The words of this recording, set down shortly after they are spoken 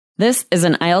This is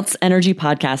an IELTS Energy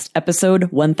Podcast, episode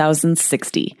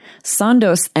 1060.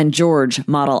 Sandos and George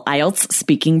model IELTS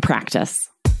speaking practice.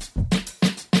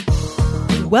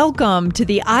 Welcome to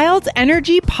the IELTS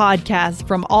Energy Podcast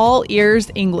from All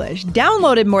Ears English,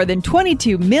 downloaded more than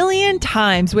 22 million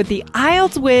times with the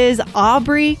IELTS whiz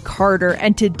Aubrey Carter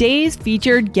and today's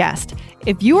featured guest.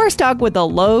 If you are stuck with a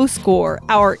low score,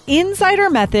 our Insider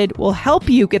Method will help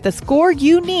you get the score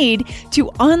you need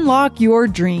to unlock your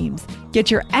dreams. Get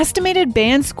your estimated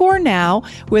band score now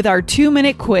with our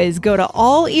 2-minute quiz. Go to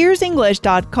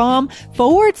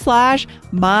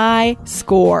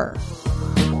allearsenglish.com/my-score.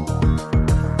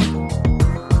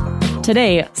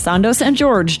 Today, Sandos and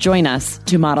George join us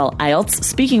to model IELTS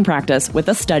speaking practice with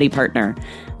a study partner.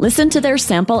 Listen to their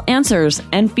sample answers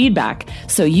and feedback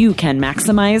so you can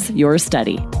maximize your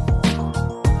study.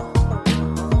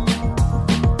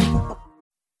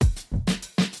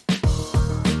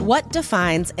 What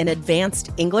defines an advanced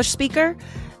English speaker?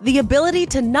 The ability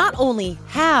to not only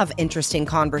have interesting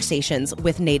conversations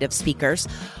with native speakers,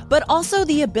 but also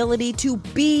the ability to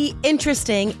be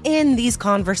interesting in these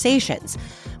conversations.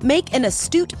 Make an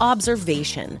astute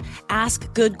observation,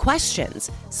 ask good questions,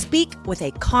 speak with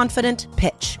a confident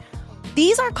pitch.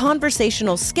 These are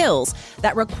conversational skills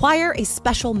that require a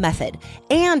special method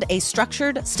and a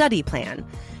structured study plan.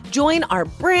 Join our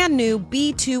brand new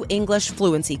B2 English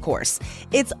Fluency course.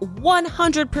 It's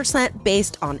 100%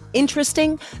 based on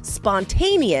interesting,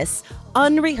 spontaneous,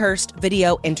 unrehearsed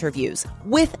video interviews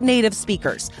with native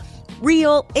speakers.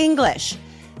 Real English.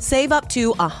 Save up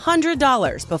to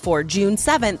 $100 before June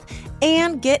 7th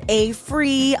and get a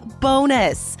free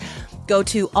bonus. Go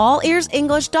to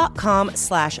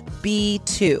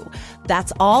allearsenglish.com/B2.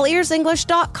 That's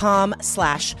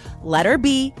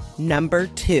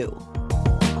allearsenglish.com/B2.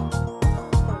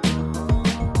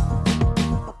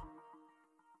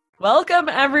 Welcome,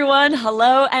 everyone.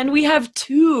 Hello. And we have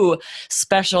two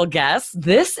special guests.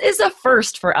 This is a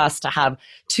first for us to have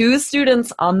two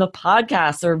students on the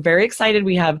podcast. We're very excited.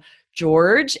 We have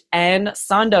George and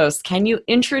Sandos. Can you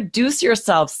introduce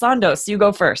yourself? Sandos, you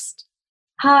go first.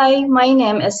 Hi, my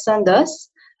name is Sandos.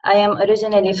 I am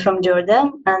originally from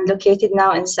Jordan and located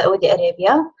now in Saudi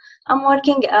Arabia. I'm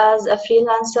working as a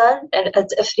freelancer.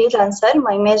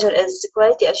 My major is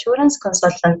quality assurance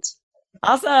consultant.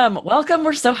 Awesome. Welcome.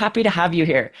 We're so happy to have you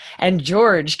here. And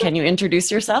George, can you introduce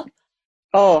yourself?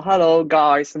 Oh, hello,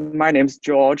 guys. My name is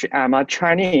George. I'm a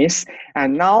Chinese,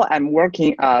 and now I'm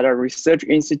working at a research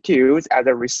institute as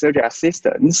a research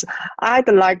assistant.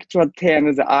 I'd like to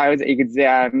attend the IELTS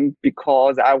exam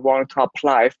because I want to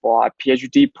apply for a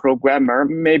PhD programmer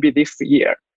maybe this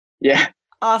year. Yeah.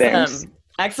 Awesome. Thanks.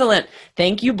 Excellent.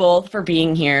 Thank you both for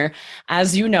being here.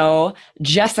 As you know,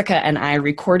 Jessica and I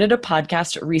recorded a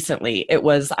podcast recently. It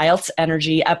was IELTS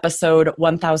Energy episode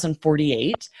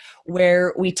 1048,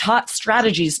 where we taught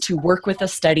strategies to work with a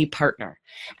study partner.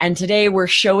 And today we're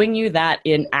showing you that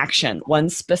in action, one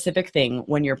specific thing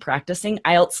when you're practicing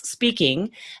IELTS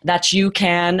speaking, that you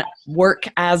can work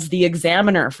as the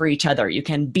examiner for each other. You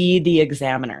can be the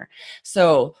examiner.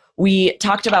 So we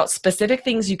talked about specific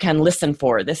things you can listen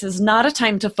for. This is not a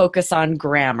time to focus on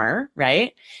grammar,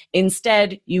 right?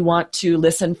 Instead, you want to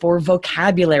listen for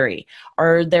vocabulary.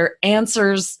 Are there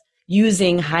answers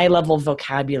using high-level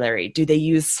vocabulary? Do they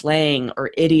use slang or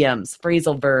idioms,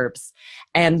 phrasal verbs?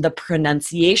 And the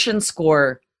pronunciation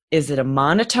score, is it a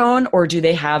monotone or do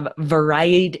they have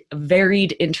varied,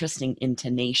 interesting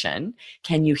intonation?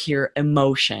 Can you hear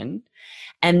emotion?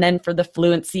 And then for the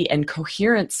fluency and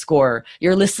coherence score,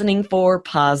 you're listening for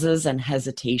pauses and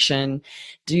hesitation.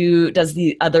 Does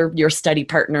your study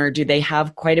partner, do they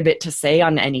have quite a bit to say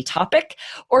on any topic?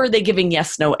 Or are they giving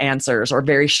yes, no answers or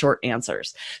very short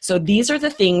answers? So these are the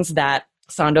things that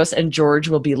Sandos and George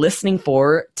will be listening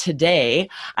for today.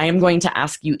 I am going to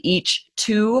ask you each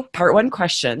two part one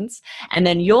questions, and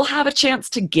then you'll have a chance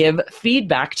to give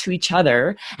feedback to each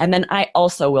other. And then I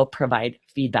also will provide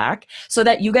feedback so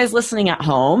that you guys listening at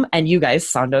home and you guys,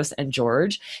 Sandos and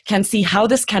George, can see how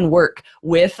this can work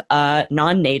with a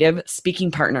non-native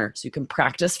speaking partner. So you can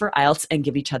practice for IELTS and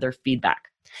give each other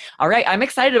feedback. All right, I'm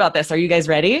excited about this. Are you guys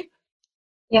ready?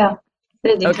 Yeah,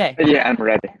 ready. Okay. Yeah, I'm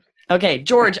ready. Okay,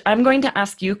 George, I'm going to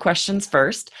ask you questions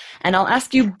first, and I'll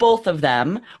ask you both of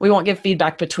them. We won't give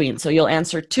feedback between, so you'll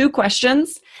answer two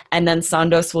questions, and then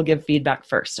Sandos will give feedback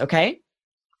first, okay?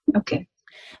 Okay.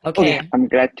 Okay. I'm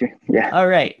glad to. Yeah. All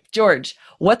right. George,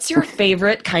 what's your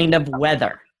favorite kind of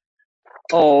weather?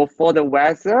 Oh, for the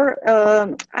weather,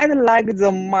 I like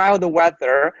the mild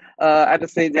weather. I'd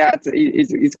say that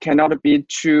it cannot be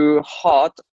too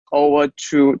hot or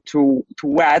too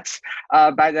wet.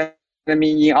 By the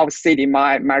me in our city,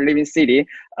 my living city.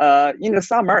 In the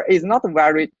summer, it's not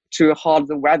very too hot.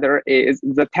 The weather is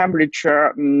the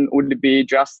temperature would be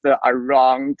just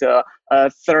around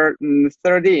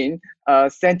 13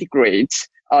 centigrade.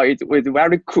 It was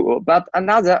very cool. But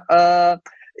another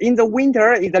in the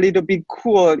winter, it's a little bit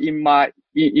cool in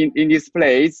this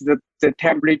place. The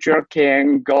temperature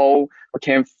can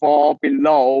fall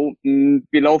below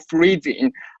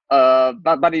freezing.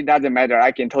 But it doesn't matter.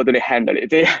 I can totally handle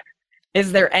it.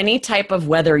 Is there any type of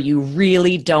weather you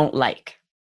really don't like?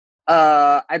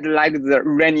 I'd like the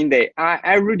rainy day.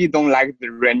 I really don't like the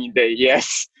rainy day.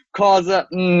 Yes, because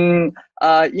in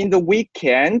the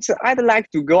weekend, I'd like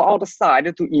to go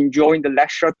outside to enjoy the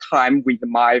leisure time with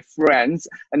my friends,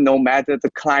 and no matter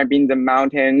the climbing the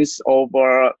mountains,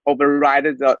 override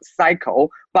the cycle.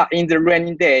 But in the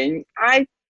rainy day, I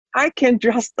can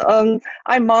just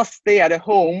I must stay at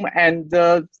home and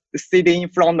sitting in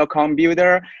front of the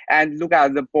computer and look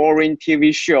at the boring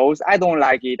TV shows. I don't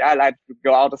like it. I like to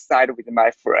go outside with my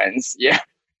friends. Yeah.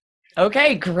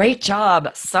 Okay, great job.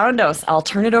 Sandos, I'll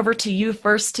turn it over to you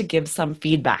first to give some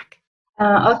feedback.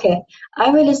 Okay, I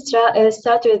will start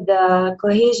with the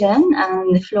cohesion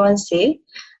and fluency.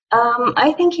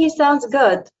 I think he sounds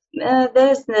good.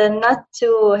 There's not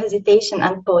too hesitation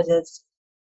and pauses,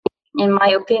 in my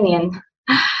opinion.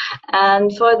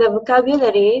 And for the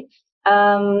vocabulary,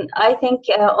 I think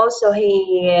also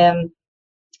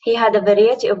he had a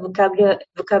variety of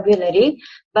vocabulary,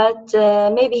 but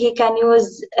maybe he can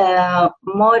use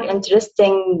more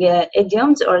interesting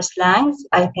idioms or slangs,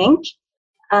 I think.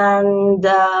 And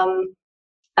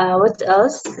what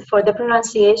else? For the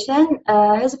pronunciation,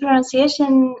 his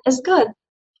pronunciation is good.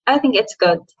 I think it's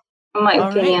good, in my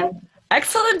opinion. Right.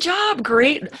 Excellent job.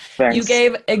 Great. Thanks. You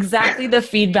gave exactly the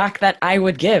feedback that I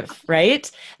would give,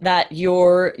 right? That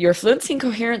your fluency and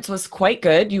coherence was quite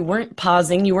good. You weren't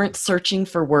pausing. You weren't searching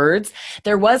for words.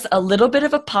 There was a little bit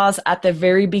of a pause at the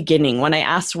very beginning when I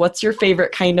asked, what's your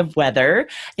favorite kind of weather?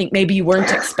 I think maybe you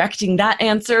weren't expecting that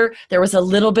answer. There was a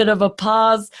little bit of a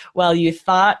pause while you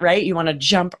thought, right? You want to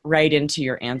jump right into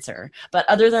your answer. But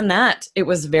other than that, it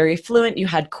was very fluent. You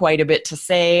had quite a bit to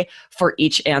say for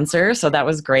each answer. So that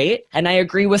was great. And I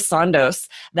agree with Sandos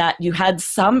that you had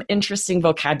some interesting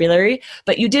vocabulary,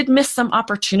 but you did miss some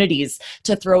opportunities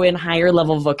to throw in higher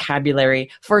level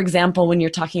vocabulary. For example, when you're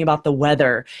talking about the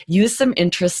weather, use some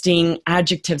interesting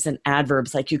adjectives and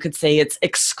adverbs. Like you could say it's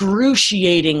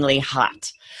excruciatingly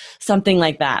hot. Something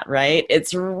like that, right?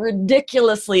 It's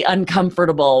ridiculously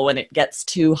uncomfortable when it gets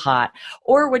too hot.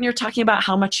 Or when you're talking about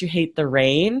how much you hate the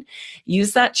rain,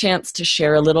 use that chance to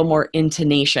share a little more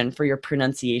intonation for your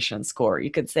pronunciation score. You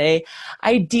could say,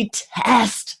 I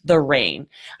detest the rain.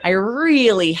 I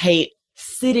really hate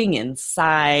sitting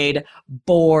inside,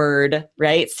 bored,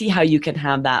 right? See how you can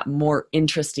have that more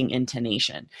interesting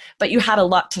intonation. But you had a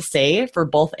lot to say for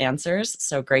both answers,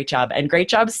 so great job. And great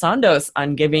job, Sandos,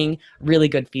 on giving really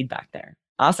good feedback there.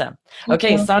 Awesome.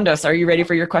 Okay, Sandos, are you ready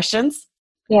for your questions?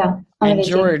 Yeah. And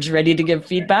George, ready to give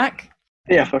feedback?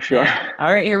 Yeah, for sure.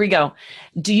 All right, here we go.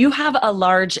 Do you have a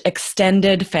large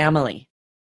extended family?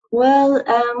 Well,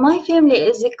 my family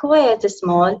is quite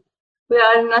small. We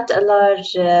are not a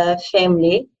large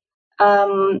family.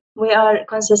 We are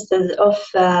consisted of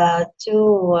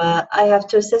two. I have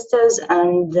two sisters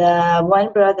and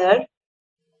one brother.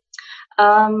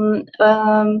 And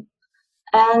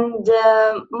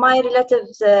my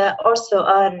relatives also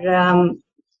are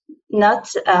not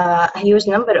a huge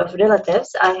number of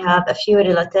relatives. I have a few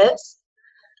relatives.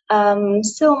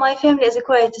 So my family is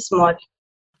quite small.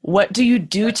 What do you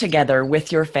do together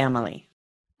with your family?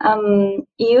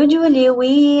 Usually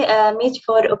we meet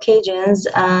for occasions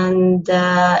and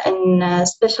in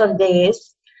special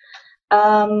days.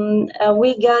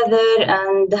 We gather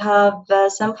and have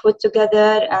some food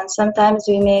together, and sometimes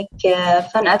we make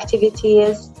fun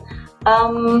activities.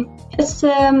 It's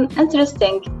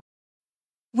interesting.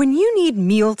 When you need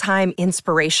mealtime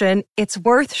inspiration, it's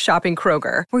worth shopping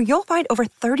Kroger, where you'll find over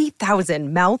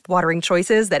 30,000 mouth-watering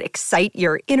choices that excite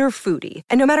your inner foodie.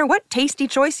 And no matter what tasty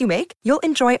choice you make, you'll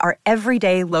enjoy our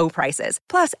everyday low prices,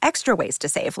 plus extra ways to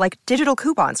save, like digital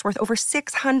coupons worth over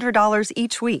 $600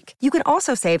 each week. You can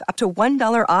also save up to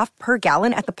 $1 off per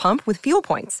gallon at the pump with fuel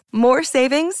points. More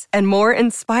savings and more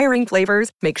inspiring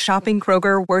flavors make shopping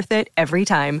Kroger worth it every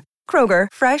time. Kroger,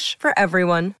 fresh for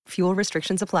everyone. Fuel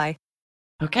restrictions apply.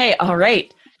 Okay, all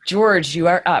right. George, you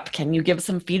are up. Can you give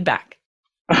some feedback?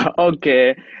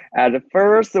 Okay. At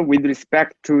first, with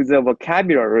respect to the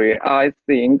vocabulary, I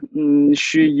think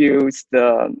she used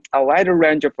a wide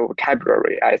range of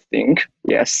vocabulary, I think.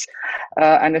 Yes.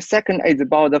 And the second is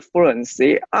about the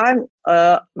fluency. I'm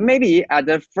maybe at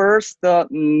the first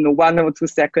 1 or 2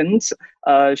 seconds,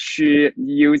 she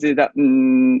used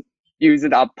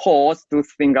a pause to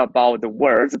think about the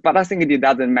words, but I think it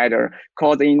doesn't matter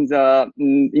because in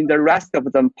the rest of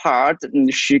the part,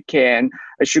 she can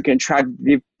try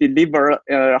to deliver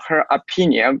her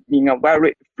opinion in a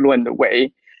very fluent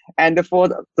way. And for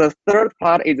the third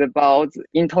part is about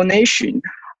intonation.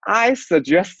 I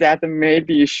suggest that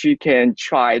maybe she can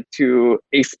try to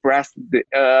express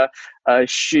her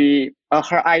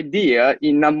idea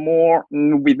in a more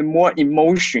with more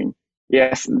emotion.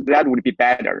 Yes, that would be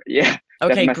better. Yeah.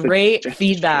 Okay, great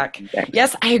feedback. Thanks.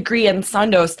 Yes, I agree. And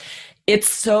Sandos, it's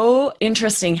so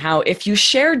interesting how if you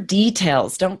share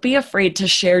details, don't be afraid to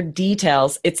share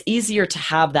details. It's easier to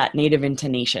have that native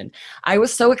intonation. I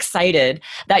was so excited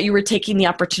that you were taking the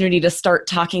opportunity to start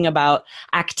talking about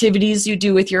activities you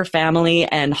do with your family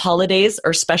and holidays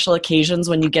or special occasions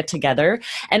when you get together.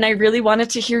 And I really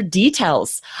wanted to hear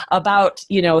details about,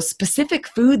 specific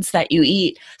foods that you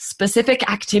eat, specific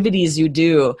activities you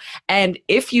do. And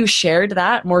if you shared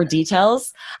that, more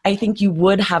details, I think you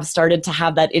would have started to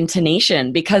have that intonation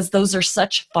because those are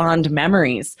such fond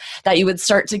memories that you would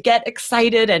start to get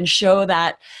excited and show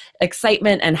that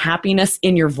excitement and happiness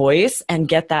in your voice and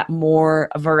get that more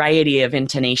variety of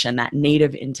intonation, that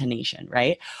native intonation,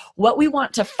 right? What we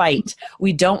want to fight,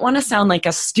 we don't want to sound like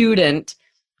a student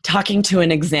talking to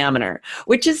an examiner,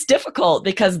 which is difficult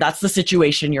because that's the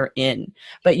situation you're in.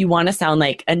 But you want to sound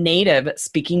like a native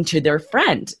speaking to their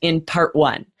friend in part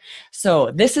one. So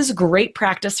this is great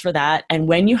practice for that. And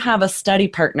when you have a study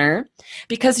partner,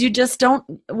 because you just don't,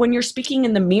 when you're speaking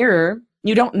in the mirror,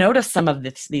 you don't notice some of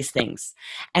these things.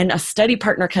 And a study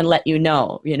partner can let you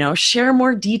know, share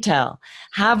more detail,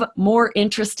 have more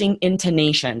interesting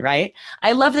intonation, right?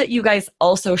 I love that you guys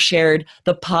also shared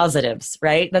the positives,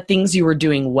 right? The things you were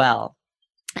doing well.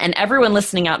 And everyone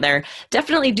listening out there,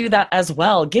 definitely do that as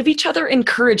well. Give each other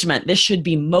encouragement. This should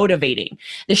be motivating.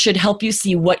 This should help you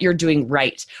see what you're doing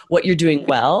right, what you're doing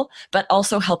well, but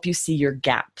also help you see your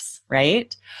gaps,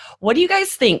 right? What do you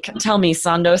guys think? Tell me,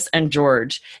 Sandos and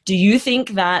George, do you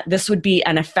think that this would be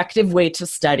an effective way to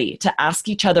study, to ask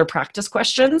each other practice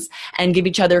questions and give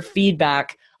each other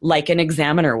feedback like an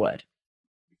examiner would?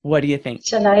 What do you think?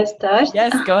 Shall I start?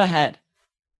 Yes, go ahead.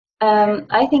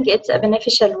 I think it's a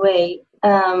beneficial way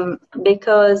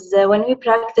because when we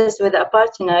practice with a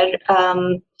partner,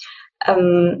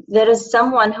 there is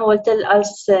someone who will tell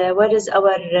us what is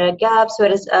our gaps,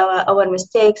 what is our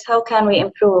mistakes, how can we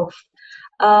improve.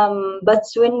 But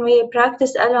when we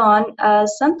practice alone,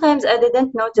 sometimes I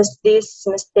didn't notice these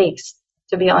mistakes,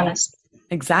 to be honest.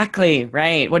 Exactly,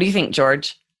 right. What do you think,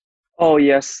 George? Oh,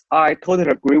 yes, I totally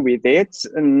agree with it.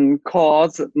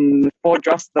 Because for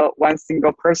just one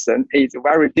single person, it's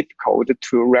very difficult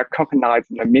to recognize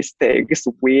the mistakes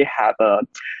we have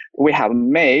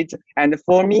made. And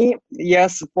for me,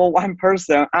 yes, for one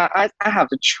person, I have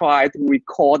to try to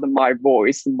record my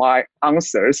voice, my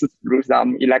answers through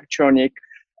some electronic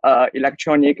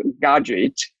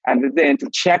gadget, and then to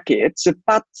check it.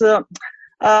 But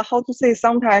how to say?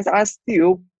 Sometimes I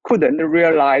still couldn't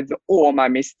realize all my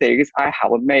mistakes I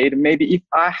have made. Maybe if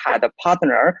I had a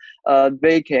partner,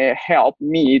 they can help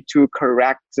me to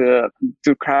correct the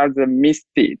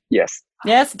mistake. Yes.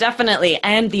 Yes, definitely.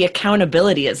 And the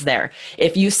accountability is there.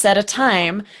 If you set a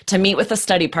time to meet with a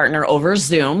study partner over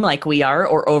Zoom, like we are,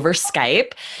 or over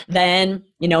Skype, then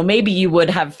maybe you would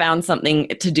have found something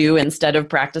to do instead of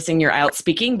practicing your IELTS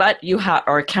speaking, but you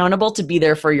are accountable to be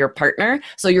there for your partner.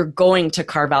 So you're going to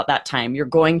carve out that time. You're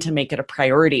going to make it a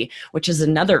priority, which is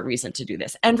another reason to do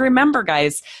this. And remember,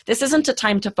 guys, this isn't a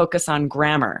time to focus on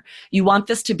grammar. You want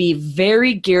this to be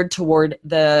very geared toward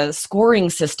the scoring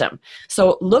system.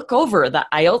 So look over the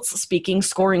IELTS speaking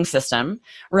scoring system.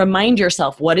 Remind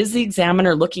yourself, what is the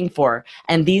examiner looking for?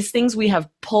 And these things we have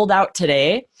pulled out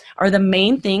today are the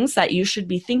main things that you should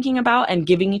be thinking about and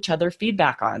giving each other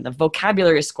feedback on: the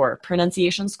vocabulary score,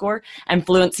 pronunciation score, and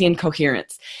fluency and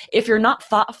coherence. If you're not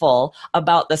thoughtful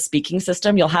about the speaking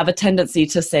system, you'll have a tendency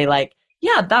to say like,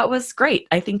 yeah, that was great.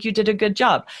 I think you did a good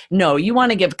job. No, you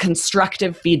want to give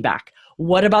constructive feedback.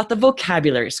 What about the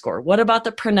vocabulary score? What about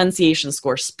the pronunciation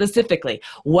score specifically?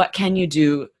 What can you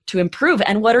do to improve?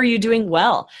 And what are you doing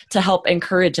well to help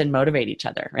encourage and motivate each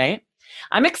other, right?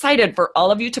 I'm excited for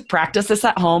all of you to practice this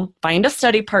at home. Find a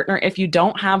study partner if you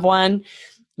don't have one.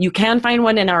 You can find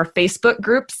one in our Facebook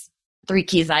groups. 3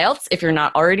 Keys IELTS. If you're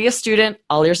not already a student,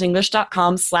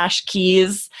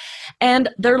 allearsenglish.com/keys. And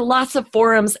there are lots of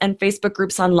forums and Facebook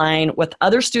groups online with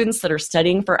other students that are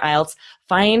studying for IELTS.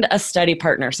 Find a study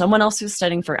partner, someone else who's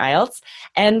studying for IELTS,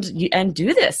 and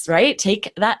do this, right?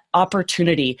 Take that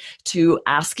opportunity to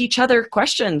ask each other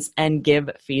questions and give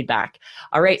feedback.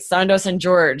 All right, Sandos and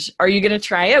George, are you going to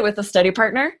try it with a study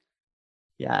partner?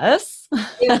 Yes?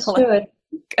 Yes, sure. Good.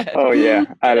 Oh yeah,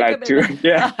 I like to.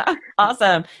 Yeah.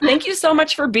 Awesome. Thank you so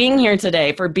much for being here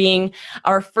today, for being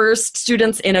our first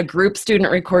students in a group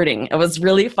student recording. It was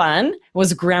really fun. It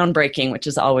was groundbreaking, which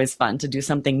is always fun to do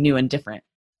something new and different.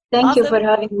 Thank you for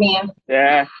having me.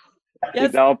 Yeah. Yes.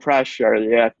 Without pressure.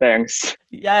 Yeah, thanks.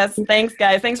 Yes, thanks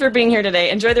guys. Thanks for being here today.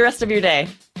 Enjoy the rest of your day.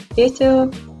 You too.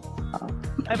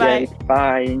 Bye-bye. Okay,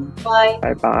 bye. Bye.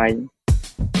 Bye-bye.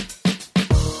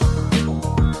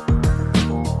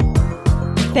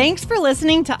 Thanks for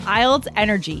listening to IELTS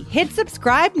Energy. Hit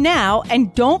subscribe now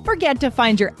and don't forget to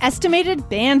find your estimated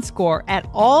band score at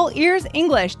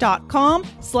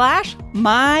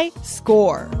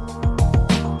allearsenglish.com/myscore.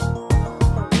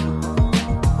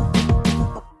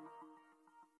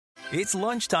 It's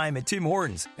lunchtime at Tim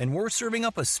Hortons, and we're serving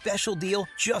up a special deal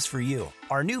just for you.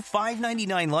 Our new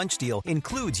 $5.99 lunch deal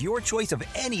includes your choice of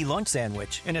any lunch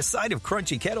sandwich and a side of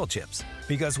crunchy kettle chips.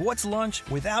 Because what's lunch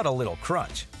without a little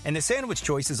crunch? And the sandwich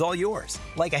choice is all yours,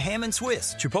 like a ham and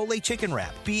Swiss, Chipotle chicken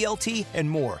wrap, BLT, and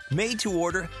more, made to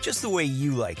order just the way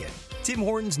you like it. Tim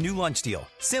Hortons' new lunch deal.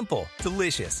 Simple,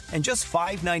 delicious, and just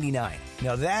 $5.99.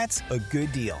 Now that's a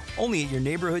good deal. Only at your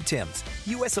neighborhood Tim's.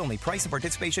 U.S. only. Price and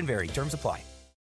participation vary. Terms apply.